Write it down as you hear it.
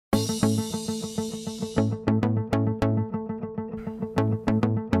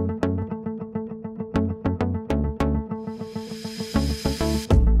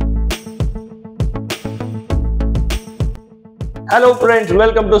Hello friends,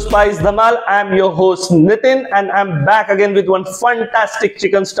 welcome to Spice Dhamal. I am your host Nitin and I am back again with one fantastic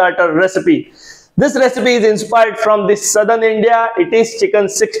chicken starter recipe. This recipe is inspired from the southern India. It is chicken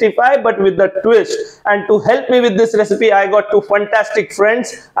 65 but with the twist. And to help me with this recipe, I got two fantastic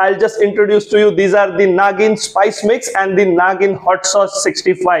friends. I'll just introduce to you. These are the Naagin Spice Mix and the Naagin Hot Sauce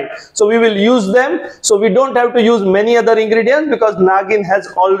 65. So we will use them. So we don't have to use many other ingredients because Naagin has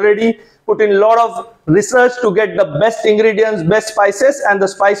already put in a lot of research to get the best ingredients, best spices, and the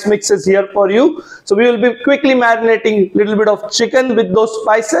spice mix is here for you. So we will be quickly marinating a little bit of chicken with those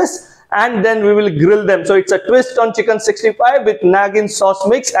spices and then we will grill them. So it's a twist on chicken 65 with Naagin sauce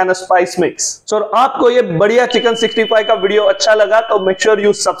mix and a spice mix. So आपको ये बढ़िया chicken 65 का video अच्छा लगा तो make sure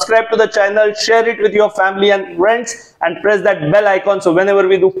you subscribe to the channel, share it with your family and friends and press that bell icon so whenever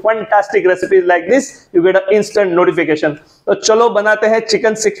we do fantastic recipes like this you get an instant notification. तो चलो बनाते हैं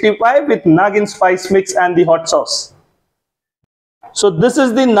chicken 65 with Naagin spice mix and the hot sauce. So this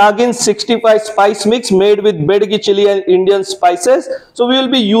is the Naagin 65 spice mix made with bedgi chili and Indian spices. So we will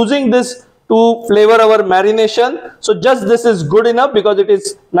be using this to flavor our marination. So just this is good enough because it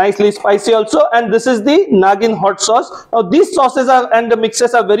is nicely spicy also. And this is the Naagin hot sauce. Now these sauces are and the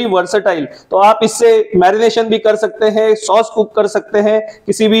mixes are very versatile. तो आप इससे marination भी कर सकते हैं, sauce cook कर सकते हैं,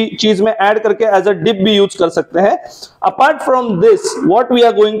 किसी भी चीज में add करके as a dip भी use कर सकते हैं. Apart from this, what we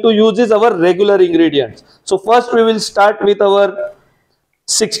are going to use is our regular ingredients. So first we will start with our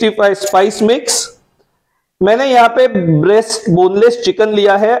 65 spice mix. मैंने यहाँ पे ब्रेस्ट बोनलेस चिकन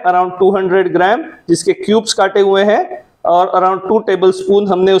लिया है अराउंड 200 ग्राम जिसके क्यूब्स काटे हुए हैं और अराउंड 2 टेबलस्पून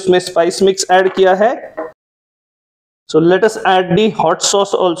हमने उसमें स्पाइस मिक्स ऐड किया है. So let us add the hot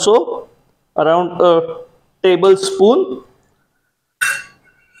sauce also around a tablespoon.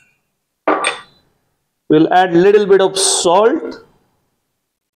 Will add little bit of salt,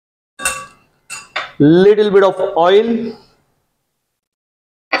 little bit of oil,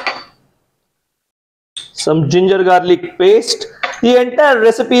 some ginger garlic paste. The entire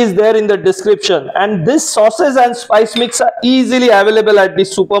recipe is there in the description and these sauces and spice mix are easily available at the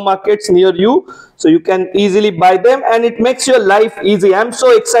supermarkets near you, so you can easily buy them and it makes your life easy. I'm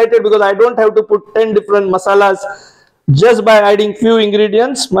so excited because I don't have to put 10 different masalas. Just by adding few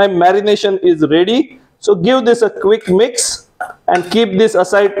ingredients my marination is ready. So give this a quick mix and keep this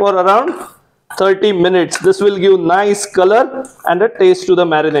aside for around 30 minutes. This will give nice color and a taste to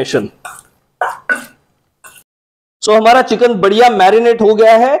the marination. So हमारा chicken बढ़िया marinate हो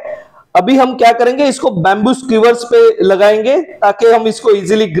गया है. अभी हम क्या करेंगे, इसको बैम्बू स्क्यूवर्स पे लगाएंगे ताकि हम इसको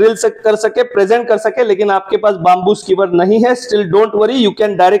इजीली ग्रिल कर सके, प्रेजेंट कर सके. लेकिन आपके पास बैम्बू स्क्यूवर नहीं है, still don't worry, you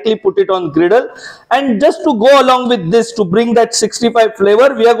can directly put it on ग्रिडल. And just to go along with this to bring that 65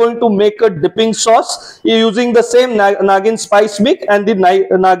 flavour we are going to make a dipping sauce using the same नागिन spice mix and the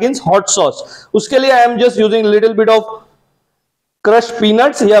नागिन hot sauce. उसके लिए I am just using little bit of crush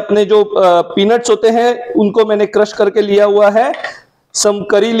peanuts. ये अपने जो peanuts होते हैं उनको मैंने क्रश करके लिया हुआ है. सम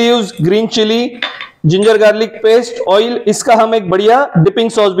curry leaves, green chilli, ginger garlic paste, oil. इसका हम एक बढ़िया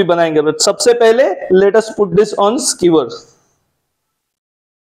डिपिंग सॉस भी बनाएंगे. बट सबसे पहले let us put this on skewer.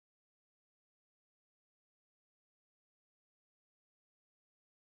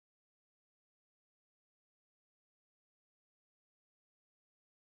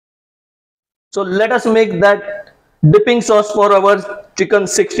 So let us make that dipping sauce for our chicken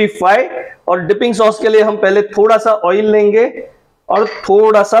 65. और डिपिंग सॉस के लिए हम पहले थोड़ा सा ऑयल लेंगे और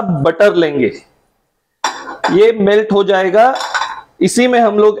थोड़ा सा बटर लेंगे. ये मेल्ट हो जाएगा. इसी में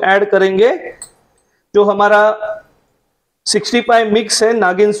हम लोग ऐड करेंगे जो हमारा 65 मिक्स है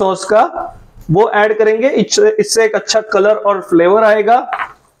नागिन सॉस का, वो ऐड करेंगे. इससे एक अच्छा कलर और फ्लेवर आएगा.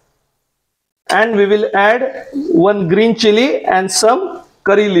 And we will add 1 green chilli and some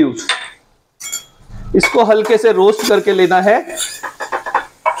curry leaves. इसको हल्के से रोस्ट करके लेना है.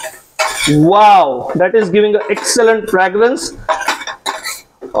 Wow, that is giving excellent fragrance.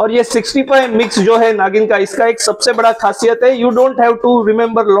 और ये 65 मिक्स जो है नागिन का, इसका एक सबसे बड़ा खासियत है, you don't have to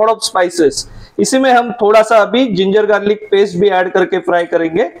remember lot of spices. इसी में हम थोड़ा सा अभी जिंजर गार्लिक पेस्ट भी ऐड करके फ्राई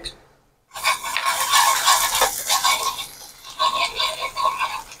करेंगे.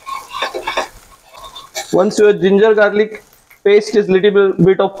 Once your ginger garlic paste is little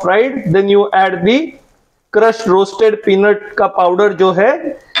bit of fried, then you add the crushed roasted peanut का पाउडर जो है.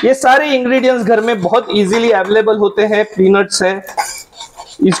 ये सारे इंग्रेडिएंट्स घर में बहुत इजीली अवेलेबल होते हैं. पीनट्स है.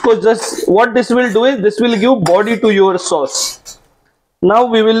 इसको just what this will do is this will give body to your sauce. Now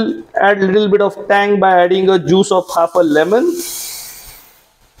we will add little bit of tang by adding a juice of half a lemon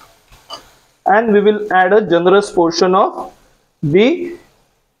and we will add a generous portion of the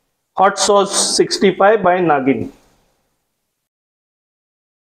hot sauce 65 by Naagin.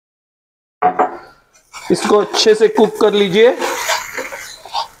 इसको अच्छे से cook कर लीजिए.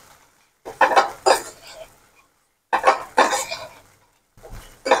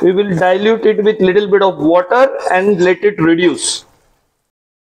 We will dilute it with little bit of water and let it reduce.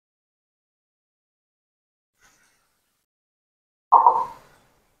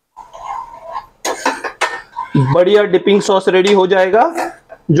 बढ़िया dipping sauce ready हो जाएगा।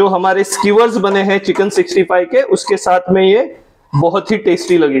 जो हमारे स्कीवर्स बने हैं चिकन 65 के, उसके साथ में ये बहुत ही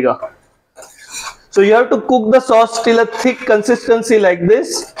टेस्टी लगेगा। So you have to cook the sauce till a thick consistency like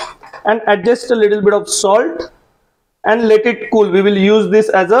this and adjust a little bit of salt and let it cool. We will use this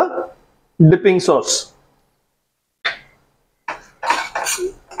as a dipping sauce.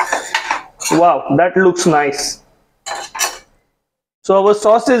 Wow, that looks nice. So our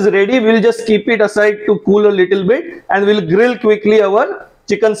sauce is ready. We'll just keep it aside to cool a little bit and we'll grill quickly our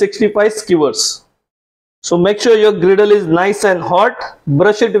chicken 65 skewers. So make sure your griddle is nice and hot.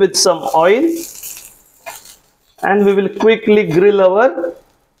 Brush it with some oil and we will quickly grill our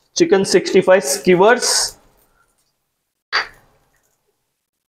chicken 65 skewers.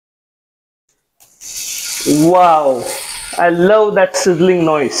 Wow, I love that sizzling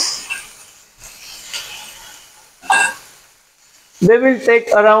noise. They will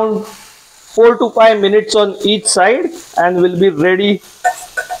take around 4 to 5 minutes on each side and will be ready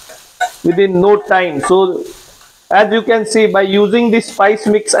within no time. So as you can see, by using the spice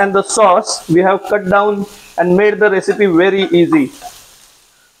mix and the sauce, we have cut down and made the recipe very easy.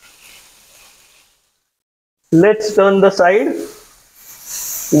 Let's turn the side.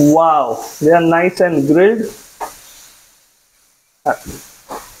 Wow, they are nice and grilled.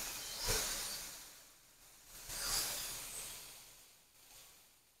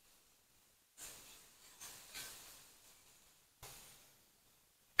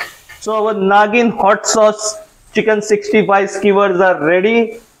 So our Naagin Hot Sauce chicken 65 skewers are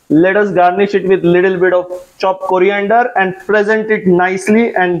ready. Let us garnish it with little bit of chopped coriander and present it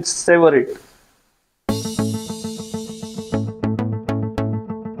nicely and savor it.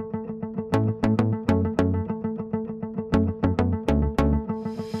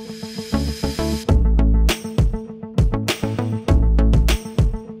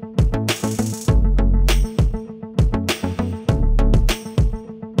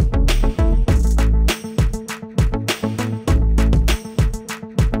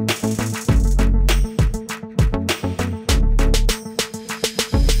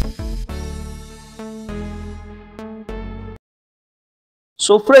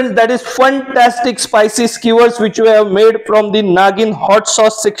 So friends, that is fantastic spicy skewers which we have made from the Naagin Hot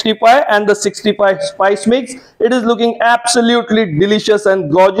Sauce 65 and the 65 spice mix. It is looking absolutely delicious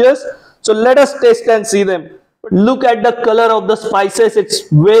and gorgeous. So let us taste and see them. Look at the color of the spices. It's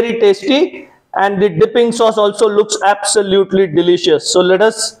very tasty and the dipping sauce also looks absolutely delicious. So let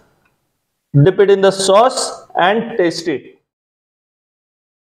us dip it in the sauce and taste it.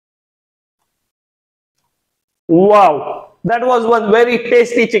 Wow. That was one very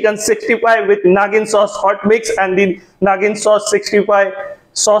tasty chicken 65 with Naagin sauce hot mix and the Naagin sauce 65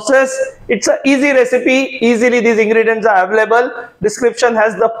 sauces. It's an easy recipe. Easily these ingredients are available. Description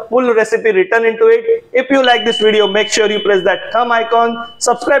has the full recipe written into it. If you like this video, make sure you press that thumb icon.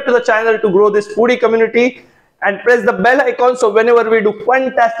 Subscribe to the channel to grow this foodie community and press the bell icon so whenever we do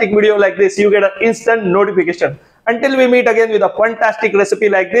fantastic video like this, you get an instant notification. Until we meet again with a fantastic recipe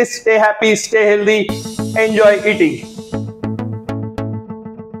like this, stay happy, stay healthy, enjoy eating.